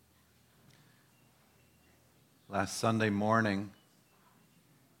Last Sunday morning,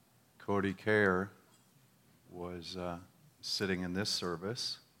 Cody Kerr was sitting in this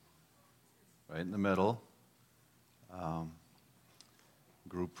service, right in the middle.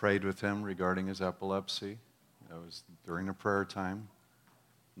 Group prayed with him regarding his epilepsy. That was during the prayer time.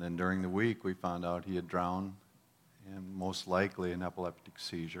 And then during the week, we found out he had drowned, and most likely an epileptic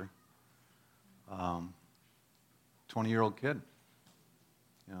seizure. 20-year-old kid.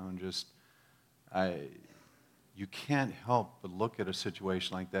 You can't help but look at a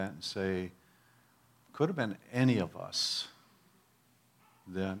situation like that and say, could have been any of us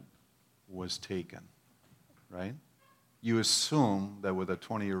that was taken, right? You assume that with a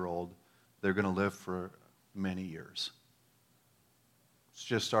 20-year-old, they're going to live for many years. It's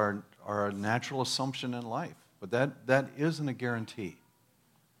just our natural assumption in life. But that isn't a guarantee.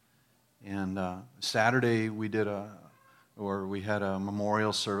 And Saturday we had a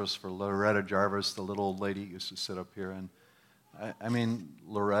memorial service for Loretta Jarvis, the little old lady who used to sit up here. And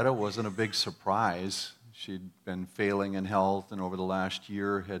Loretta wasn't a big surprise. She'd been failing in health, and over the last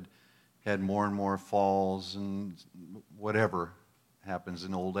year had more and more falls and whatever happens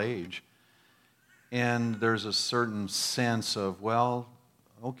in old age. And there's a certain sense of, well,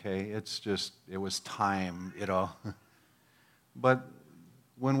 okay, it was time, But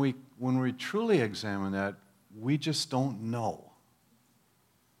when we truly examine that, we just don't know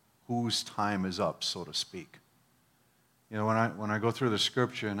whose time is up, so to speak. When I go through the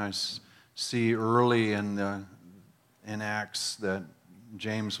scripture and I see early in Acts that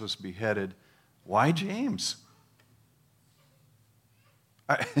James was beheaded, why James?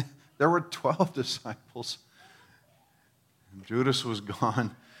 There were 12 disciples. Judas was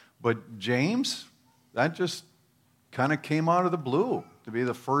gone, but James, that just kind of came out of the blue to be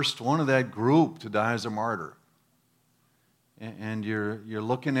the first one of that group to die as a martyr. And you're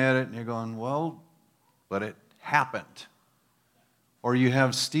looking at it and you're going, well, but it happened. Or you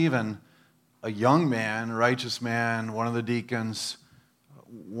have Stephen, a young man, righteous man, one of the deacons.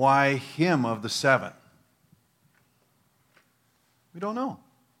 Why him of the seven? We don't know.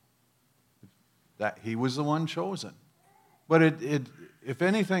 That he was the one chosen. But if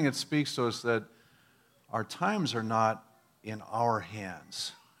anything, it speaks to us that our times are not in our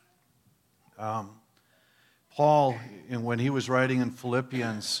hands. Paul, when he was writing in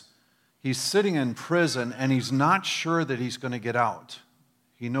Philippians, he's sitting in prison and he's not sure that he's going to get out.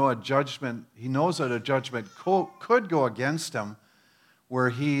 He knows that a judgment could go against him where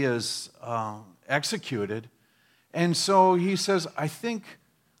he is executed. And so he says, I think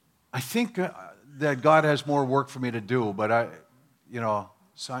that God has more work for me to do, but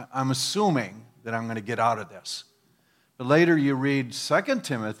so I'm assuming that I'm going to get out of this. But later you read 2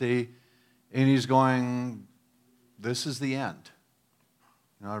 Timothy, and he's going, this is the end.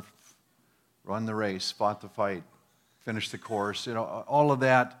 I've run the race, fought the fight, finished the course, all of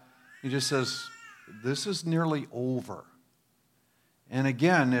that. He just says, this is nearly over. And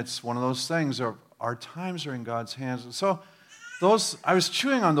again, it's one of those things, our times are in God's hands. And so I was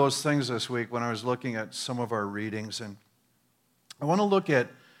chewing on those things this week when I was looking at some of our readings. And I want to look at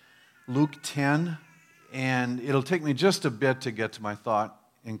Luke 10, and it'll take me just a bit to get to my thought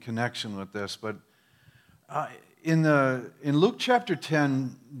in connection with this. But in Luke chapter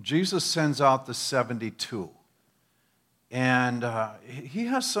 10, Jesus sends out the 72. And he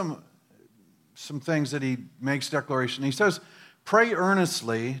has some things that he makes declaration. He says, pray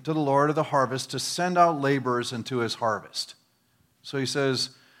earnestly to the Lord of the harvest to send out laborers into his harvest. So he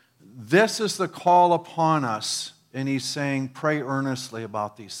says, this is the call upon us. And he's saying, pray earnestly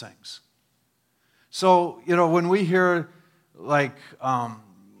about these things. So, when we hear like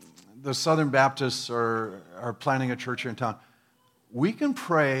the Southern Baptists are planning a church here in town, we can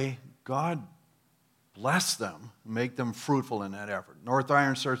pray, God bless them, make them fruitful in that effort. North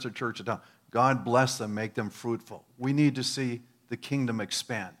Iron starts a church in town. God bless them, make them fruitful. We need to see the kingdom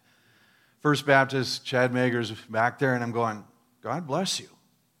expand. First Baptist, Chad Mager's back there, and I'm going, God bless you.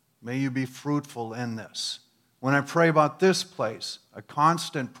 May you be fruitful in this. When I pray about this place, a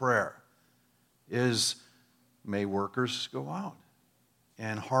constant prayer is, may workers go out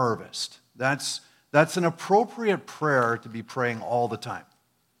and harvest. That's an appropriate prayer to be praying all the time.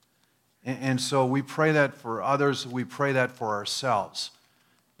 And so we pray that for others, we pray that for ourselves.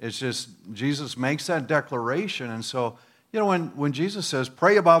 It's just, Jesus makes that declaration, and so, when Jesus says,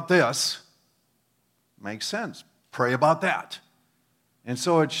 pray about this, makes sense. Pray about that. And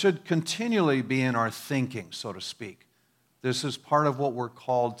so it should continually be in our thinking, so to speak. This is part of what we're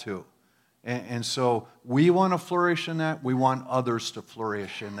called to. And so we want to flourish in that. We want others to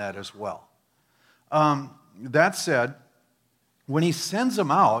flourish in that as well. That said, when he sends them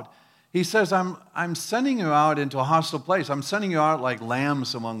out, He says, I'm sending you out into a hostile place. I'm sending you out like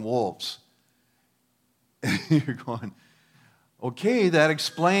lambs among wolves. And you're going, okay, that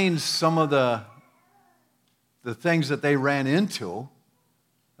explains some of the things that they ran into.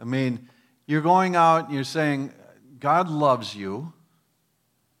 I mean, you're going out and you're saying, God loves you,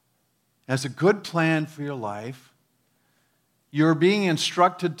 has a good plan for your life. You're being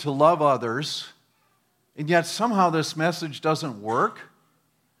instructed to love others, and yet somehow this message doesn't work,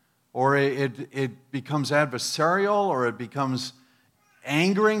 or it becomes adversarial, or it becomes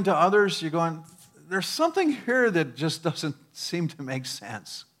angering to others. You're going, there's something here that just doesn't seem to make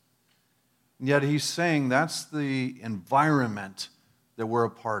sense. And yet he's saying that's the environment that we're a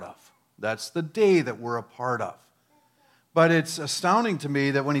part of. That's the day that we're a part of. But it's astounding to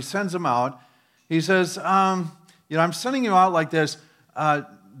me that when he sends them out, he says, I'm sending you out like this.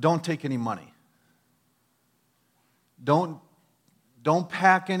 Don't take any money. Don't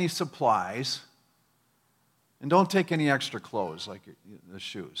pack any supplies. And don't take any extra clothes, like the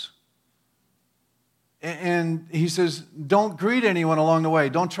shoes. And he says, don't greet anyone along the way.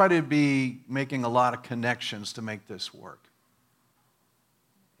 Don't try to be making a lot of connections to make this work.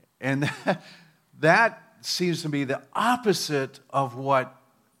 And that seems to be the opposite of what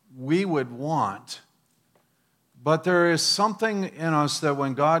we would want. But there is something in us that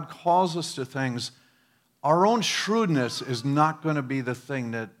when God calls us to things, our own shrewdness is not going to be the thing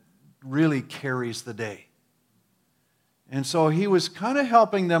that really carries the day. And so he was kind of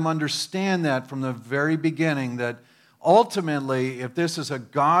helping them understand that from the very beginning, that ultimately, if this is a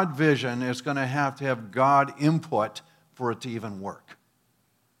God vision, it's going to have God input for it to even work.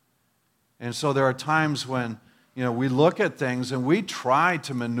 And so there are times when, we look at things and we try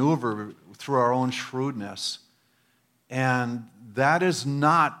to maneuver through our own shrewdness, and that is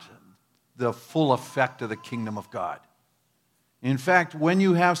not the full effect of the kingdom of God. In fact, when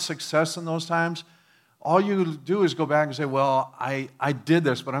you have success in those times, all you do is go back and say, well, I did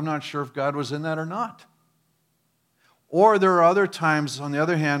this, but I'm not sure if God was in that or not. Or there are other times, on the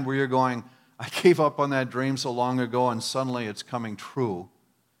other hand, where you're going, I gave up on that dream so long ago and suddenly it's coming true.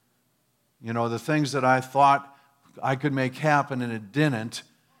 The things that I thought I could make happen and it didn't,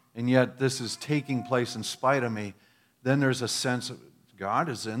 and yet this is taking place in spite of me, then there's a sense of God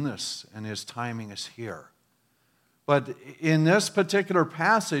is in this and his timing is here. But in this particular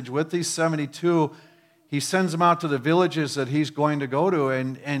passage with these 72, he sends them out to the villages that he's going to go to,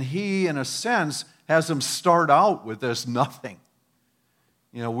 and he, in a sense, has them start out with this nothing.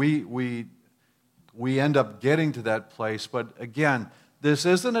 We end up getting to that place, but again, this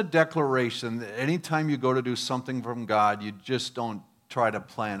isn't a declaration that anytime you go to do something from God, you just don't try to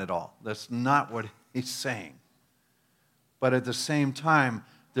plan it all. That's not what he's saying. But at the same time,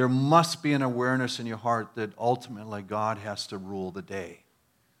 there must be an awareness in your heart that ultimately God has to rule the day.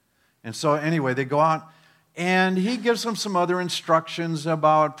 And so anyway, they go out, and he gives them some other instructions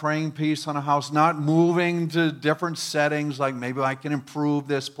about praying peace on a house, not moving to different settings, like maybe I can improve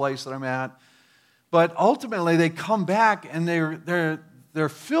this place that I'm at. But ultimately, they come back, and they're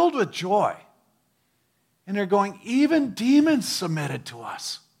filled with joy. And they're going, even demons submitted to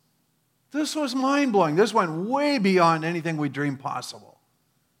us. This was mind-blowing. This went way beyond anything we dreamed possible.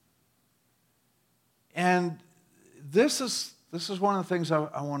 And this is one of the things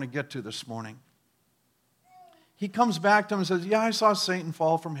I want to get to this morning. He comes back to them and says, I saw Satan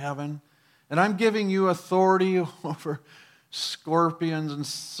fall from heaven, and I'm giving you authority over scorpions and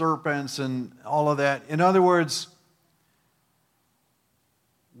serpents and all of that. In other words,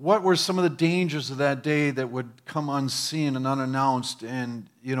 what were some of the dangers of that day that would come unseen and unannounced, and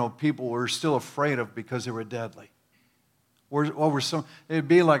people were still afraid of because they were deadly? What were some? It'd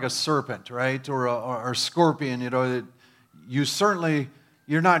be like a serpent, right, or a scorpion. That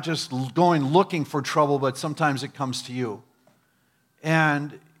you're not just going looking for trouble, but sometimes it comes to you.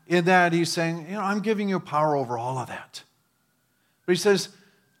 And in that, he's saying, I'm giving you power over all of that. But he says,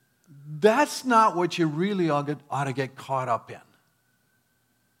 that's not what you really ought to get caught up in.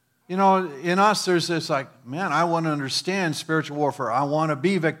 In us, there's this man, I want to understand spiritual warfare. I want to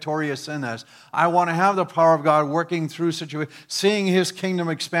be victorious in this. I want to have the power of God working through situations, seeing his kingdom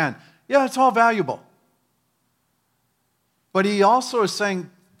expand. Yeah, it's all valuable. But he also is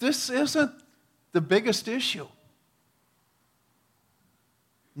saying, this isn't the biggest issue.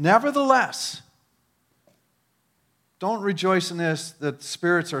 Nevertheless, don't rejoice in this, that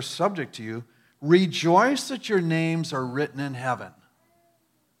spirits are subject to you. Rejoice that your names are written in heaven.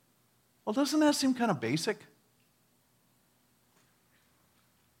 Well, doesn't that seem kind of basic?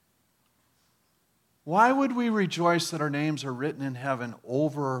 Why would we rejoice that our names are written in heaven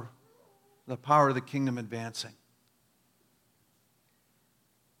over the power of the kingdom advancing?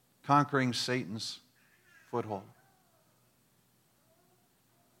 conquering Satan's foothold.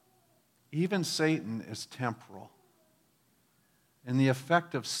 Even Satan is temporal. And the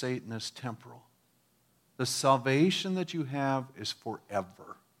effect of Satan is temporal. The salvation that you have is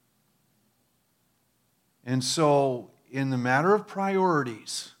forever. And so, in the matter of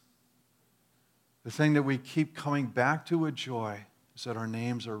priorities, the thing that we keep coming back to with joy is that our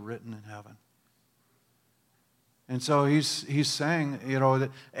names are written in heaven. And so he's saying, that,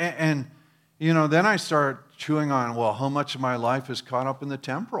 then I start chewing on, well, how much of my life is caught up in the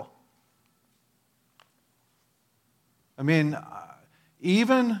temporal? I mean,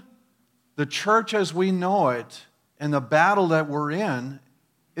 even the church as we know it and the battle that we're in,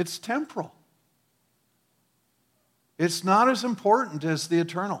 it's temporal. It's not as important as the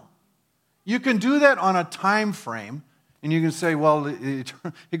eternal. You can do that on a time frame, and you can say, well,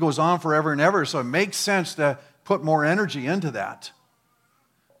 it goes on forever and ever, so it makes sense to put more energy into that.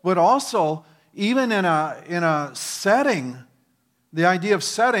 But also, even in a setting, the idea of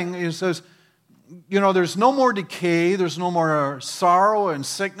setting is says, there's no more decay, there's no more sorrow and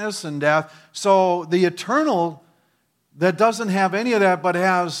sickness and death. So the eternal that doesn't have any of that but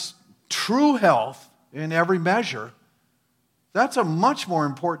has true health in every measure, that's a much more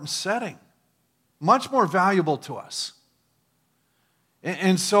important setting, much more valuable to us.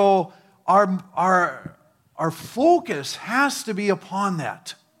 And so our focus has to be upon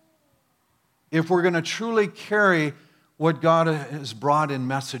that if we're going to truly carry what God has brought in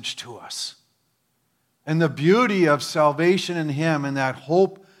message to us. And the beauty of salvation in Him and that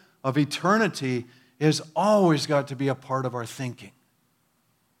hope of eternity has always got to be a part of our thinking.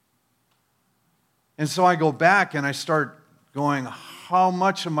 And so I go back and I start going, how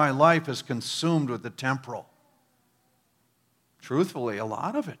much of my life is consumed with the temporal? Truthfully, a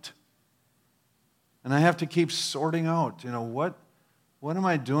lot of it. And I have to keep sorting out, what am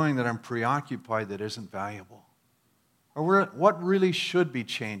I doing that I'm preoccupied that isn't valuable? Or what really should be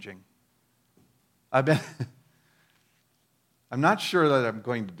changing? I'm not sure that I'm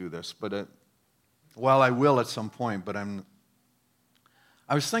going to do this, but I will at some point, but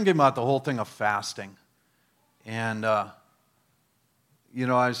I was thinking about the whole thing of fasting. And, I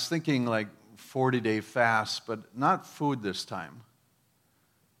was thinking like 40-day fast, but not food this time.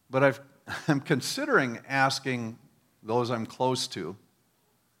 But I'm considering asking those I'm close to,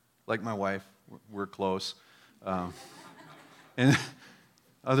 like my wife, we're close, and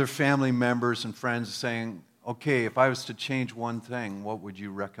other family members and friends saying, okay, if I was to change one thing, what would you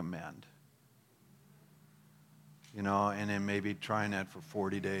recommend? And then maybe trying that for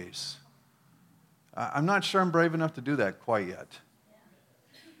 40 days. I'm not sure I'm brave enough to do that quite yet.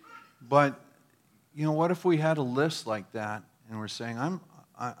 But, what if we had a list like that and we're saying,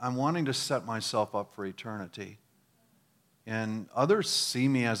 I'm wanting to set myself up for eternity. And others see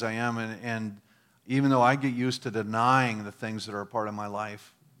me as I am, and even though I get used to denying the things that are a part of my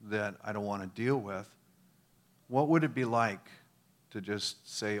life that I don't want to deal with, what would it be like to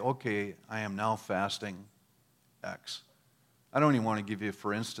just say, okay, I am now fasting X? I don't even want to give you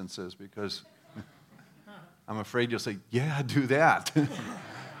for instances because I'm afraid you'll say, yeah, do that.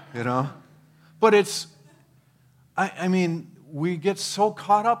 But it's, we get so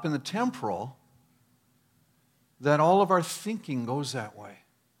caught up in the temporal that all of our thinking goes that way.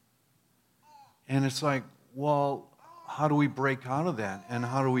 And it's like, well, how do we break out of that? And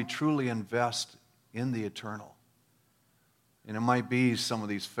how do we truly invest in the eternal? And it might be some of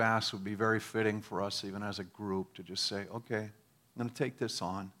these fasts would be very fitting for us, even as a group, to just say, okay, I'm going to take this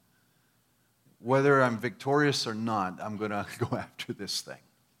on. Whether I'm victorious or not, I'm going to go after this thing.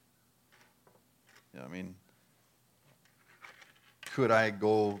 Could I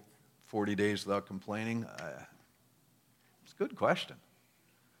go 40 days without complaining? It's a good question.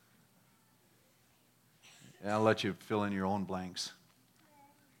 And I'll let you fill in your own blanks.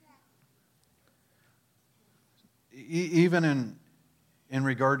 Even in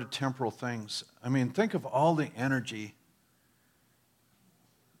regard to temporal things, think of all the energy.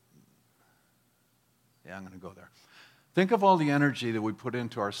 Yeah, I'm going to go there. Think of all the energy that we put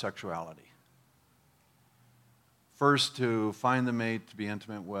into our sexuality. First to find the mate to be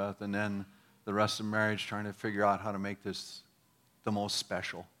intimate with, and then the rest of marriage trying to figure out how to make this the most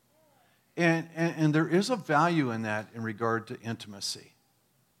special. And there is a value in that in regard to intimacy.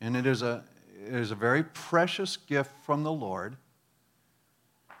 And it is a very precious gift from the Lord.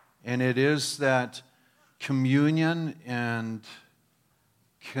 And it is that communion and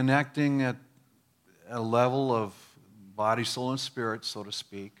connecting at a level of body, soul, and spirit, so to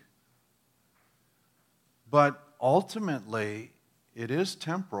speak. But ultimately, it is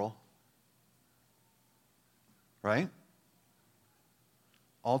temporal, right?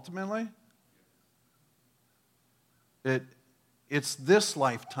 ultimately? It's this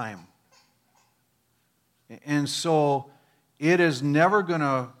lifetime. And so it is never going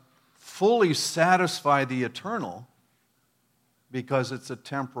to fully satisfy the eternal because it's a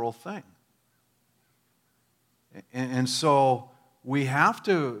temporal thing. And so we have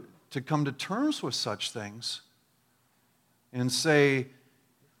to come to terms with such things and say,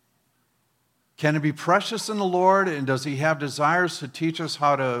 can it be precious in the Lord, and does He have desires to teach us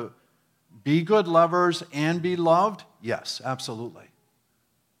how to be good lovers and be loved? Yes, absolutely.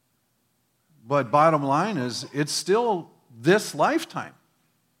 But bottom line is, it's still this lifetime.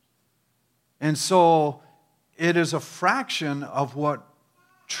 And so it is a fraction of what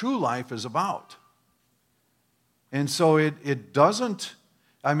true life is about. And so it doesn't,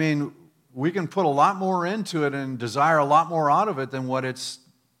 I mean, we can put a lot more into it and desire a lot more out of it than what it's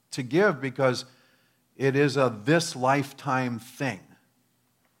to give, because it is a this lifetime thing.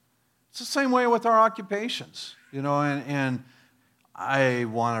 It's the same way with our occupations, and I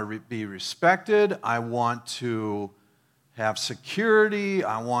want to be respected. I want to have security.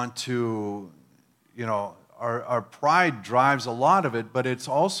 I want to, our pride drives a lot of it, but it's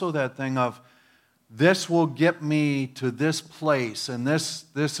also that thing of, this will get me to this place, and this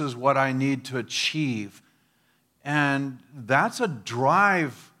is what I need to achieve. And that's a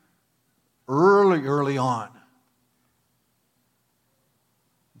drive early on.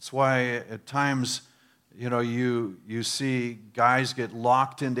 That's why at times, you see guys get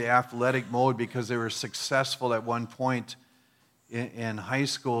locked into athletic mode because they were successful at one point in high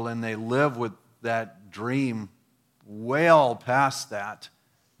school, and they live with that dream well past that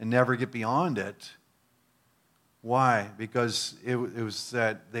and never get beyond it. Why? Because it was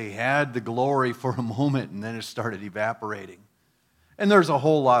that they had the glory for a moment, and then it started evaporating. And there's a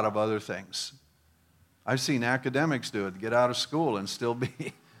whole lot of other things. I've seen academics do it, get out of school and still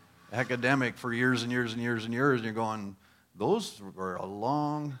be academic for years and years and years and years, and you're going,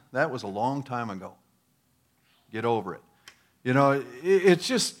 that was a long time ago. Get over it. It's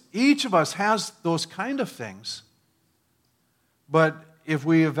just, each of us has those kind of things. But if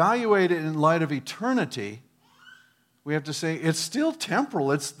we evaluate it in light of eternity, we have to say it's still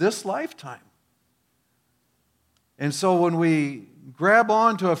temporal. It's this lifetime. And so when we grab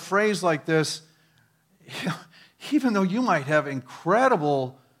on to a phrase like this, even though you might have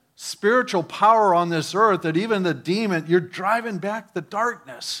incredible spiritual power on this earth, that even the demon, you're driving back the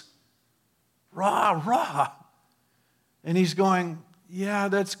darkness. Rah, rah. And he's going, yeah,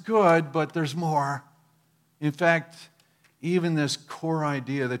 that's good, but there's more. In fact, even this core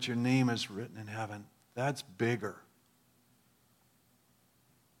idea that your name is written in heaven, that's bigger.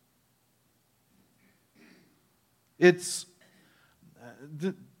 It's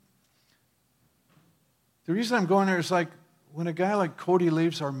the reason I'm going there is like when a guy like Cody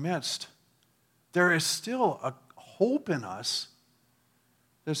leaves our midst, there is still a hope in us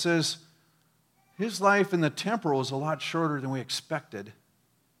that says his life in the temporal is a lot shorter than we expected.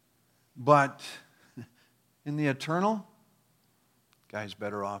 But in the eternal, guy's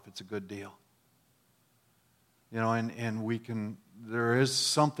better off. It's a good deal. And we can, there is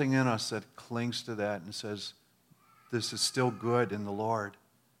something in us that clings to that and says, this is still good in the Lord,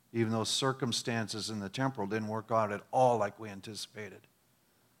 even though circumstances in the temporal didn't work out at all like we anticipated.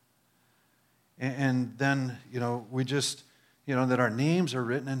 And then, we just, that our names are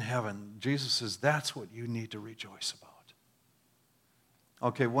written in heaven. Jesus says that's what you need to rejoice about.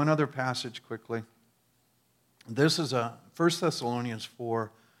 Okay, one other passage quickly. This is 1 Thessalonians 4.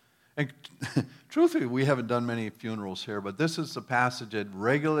 And truthfully, we haven't done many funerals here, but this is the passage that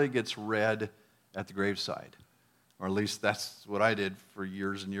regularly gets read at the graveside. Or at least that's what I did for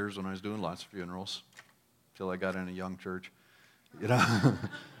years and years when I was doing lots of funerals, until I got in a young church.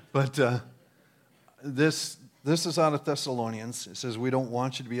 But this is out of Thessalonians. It says, we don't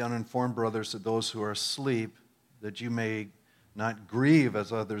want you to be uninformed, brothers, of those who are asleep, that you may not grieve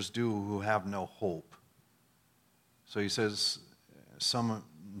as others do who have no hope. So he says, some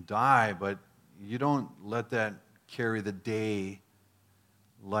die, but you don't let that carry the day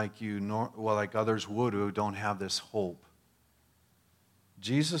like like others would who don't have this hope.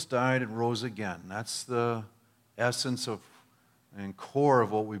 Jesus died and rose again. That's the essence of and core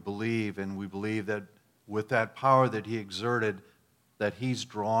of what we believe, and we believe that with that power that he exerted, that he's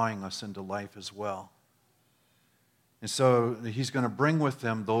drawing us into life as well. And so he's going to bring with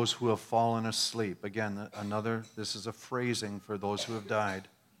him those who have fallen asleep. Again, this is a phrasing for those who have died.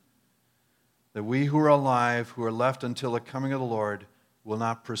 That we who are alive, who are left until the coming of the Lord, will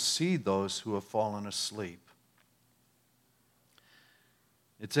not precede those who have fallen asleep.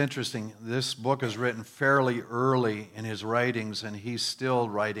 It's interesting. This book is written fairly early in his writings, and he's still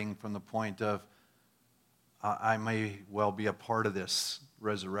writing from the point of, I may well be a part of this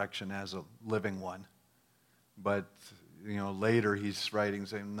resurrection as a living one. But, later he's writing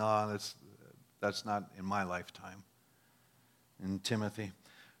saying, no, that's not in my lifetime. In Timothy.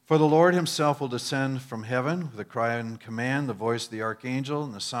 For the Lord himself will descend from heaven with a cry and command, the voice of the archangel,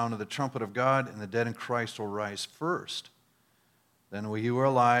 and the sound of the trumpet of God, and the dead in Christ will rise first. Then we who are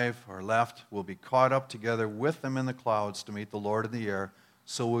alive or left will be caught up together with them in the clouds to meet the Lord in the air,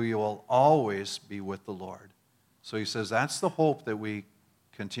 so we will always be with the Lord. So he says that's the hope that we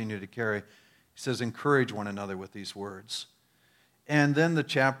continue to carry. He says, encourage one another with these words. And then the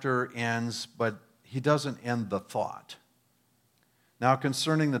chapter ends, but he doesn't end the thought. Now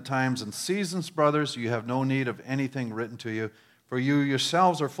concerning the times and seasons, brothers, you have no need of anything written to you, for you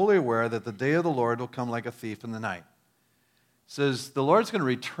yourselves are fully aware that the day of the Lord will come like a thief in the night. It says the Lord's going to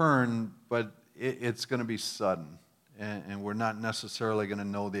return, but it's going to be sudden, and we're not necessarily going to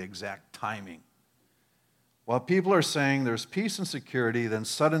know the exact timing. While people are saying there's peace and security, then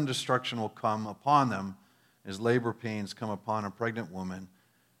sudden destruction will come upon them as labor pains come upon a pregnant woman,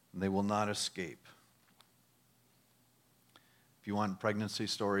 and they will not escape. If you want pregnancy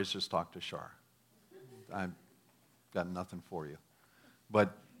stories, just talk to Shar. I've got nothing for you.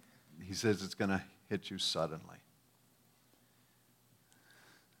 But he says it's going to hit you suddenly.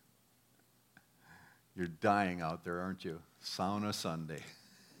 You're dying out there, aren't you? Sauna Sunday.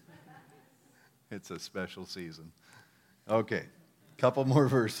 It's a special season. Okay, couple more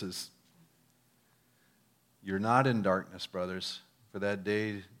verses. You're not in darkness, brothers, for that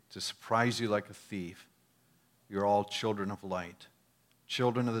day to surprise you like a thief. You're all children of light,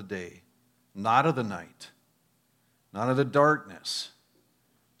 children of the day, not of the night, not of the darkness.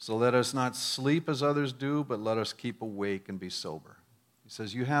 So let us not sleep as others do, but let us keep awake and be sober. He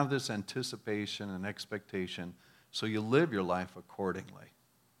says you have this anticipation and expectation, so you live your life accordingly.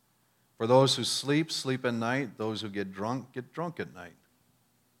 For those who sleep, sleep at night. Those who get drunk at night.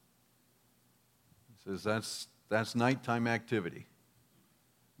 He says that's nighttime activity.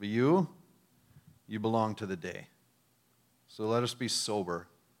 But you belong to the day. So let us be sober.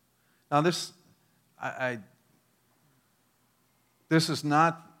 Now this is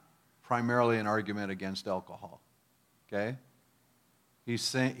not primarily an argument against alcohol. Okay?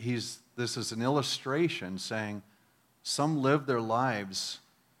 This is an illustration saying some live their lives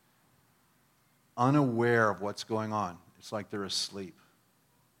unaware of what's going on. It's like they're asleep.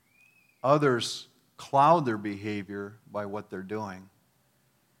 Others cloud their behavior by what they're doing.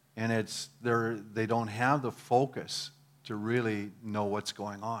 And they don't have the focus to really know what's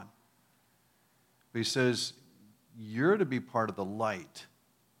going on. But he says, you're to be part of the light.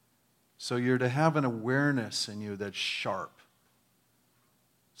 So you're to have an awareness in you that's sharp.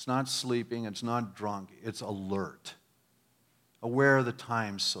 It's not sleeping, it's not drunk, it's alert. Aware of the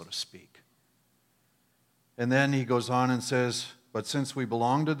times, so to speak. And then he goes on and says, but since we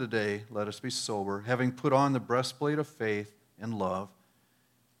belong to the day, let us be sober, having put on the breastplate of faith and love,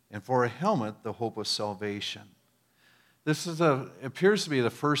 and for a helmet, the hope of salvation. This appears to be the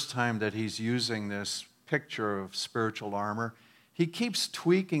first time that he's using this picture of spiritual armor. He keeps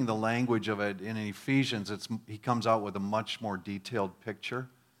tweaking the language of it. In Ephesians, he comes out with a much more detailed picture.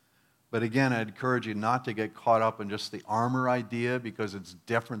 But again, I'd encourage you not to get caught up in just the armor idea because it's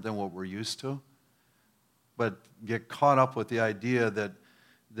different than what we're used to. But get caught up with the idea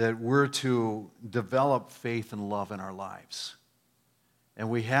that we're to develop faith and love in our lives. And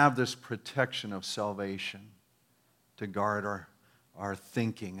we have this protection of salvation to guard our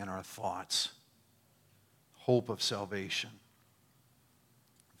thinking and our thoughts. Hope of salvation.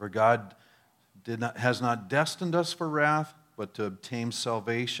 For God has not destined us for wrath, but to obtain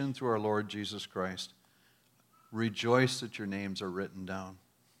salvation through our Lord Jesus Christ. Rejoice that your names are written down.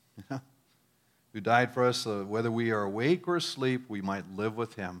 Who died for us so that whether we are awake or asleep, we might live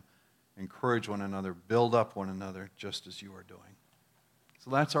with him. Encourage one another, build up one another, just as you are doing. So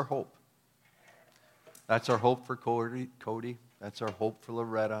that's our hope. That's our hope for Cody. That's our hope for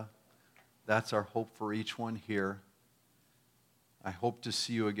Loretta. That's our hope for each one here. I hope to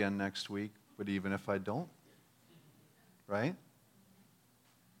see you again next week, but even if I don't, right?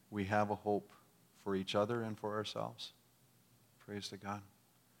 We have a hope for each other and for ourselves. Praise to God.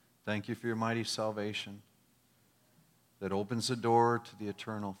 Thank you for your mighty salvation that opens the door to the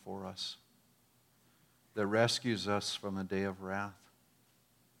eternal for us, that rescues us from a day of wrath,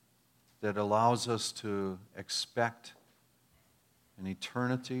 that allows us to expect an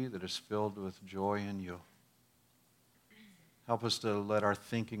eternity that is filled with joy in you. Help us to let our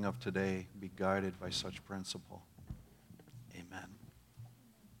thinking of today be guided by such principle. Amen.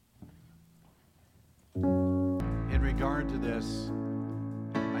 regard to this,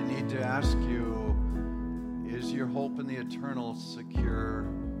 I need to ask you, is your hope in the eternal secure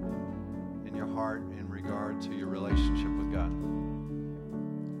in your heart in regard to your relationship with God?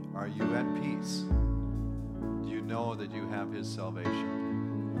 Are you at peace? Do you know that you have His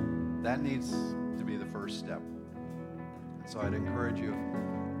salvation? That needs to be the first step. And so I'd encourage you,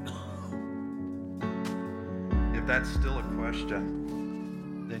 if that's still a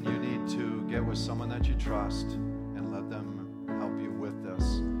question, then you need to get with someone that you trust and let them help you with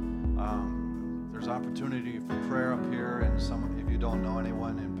this. There's opportunity for prayer up here, and if you don't know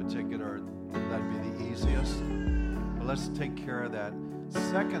anyone in particular, that'd be the easiest. But let's take care of that.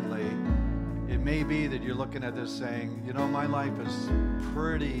 Secondly, it may be that you're looking at this saying, you know, my life is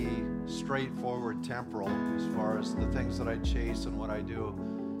pretty straightforward temporal as far as the things that I chase and what I do.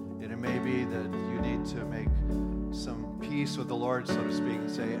 And it may be that you need to make some peace with the Lord, so to speak, and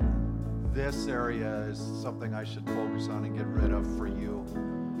say, this area is something I should focus on and get rid of for you.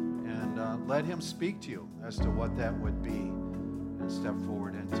 And let Him speak to you as to what that would be and step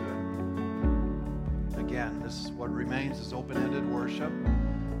forward into it. Again, this is what remains is open-ended worship.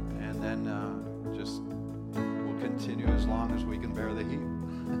 And then we'll continue as long as we can bear the heat.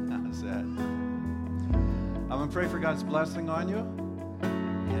 How's that? I'm going to pray for God's blessing on you.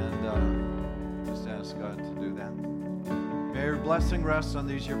 And just ask God to do that. May your blessing rest on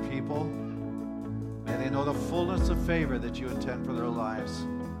these your people. May they know the fullness of favor that you intend for their lives.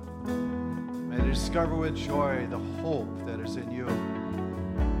 May they discover with joy the hope that is in you,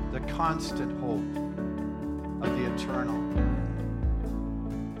 the constant hope of the eternal.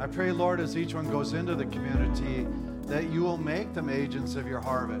 I pray, Lord, as each one goes into the community, that you will make them agents of your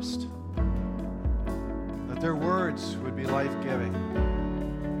harvest, that their words would be life-giving,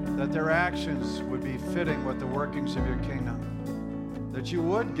 that their actions would be fitting with the workings of your kingdom, that you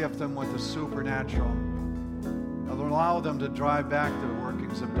would gift them with the supernatural, and allow them to drive back the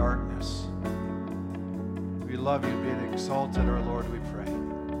workings of darkness. We love you, being exalted, our Lord, we pray.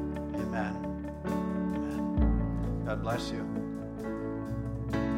 Amen. Amen. God bless you.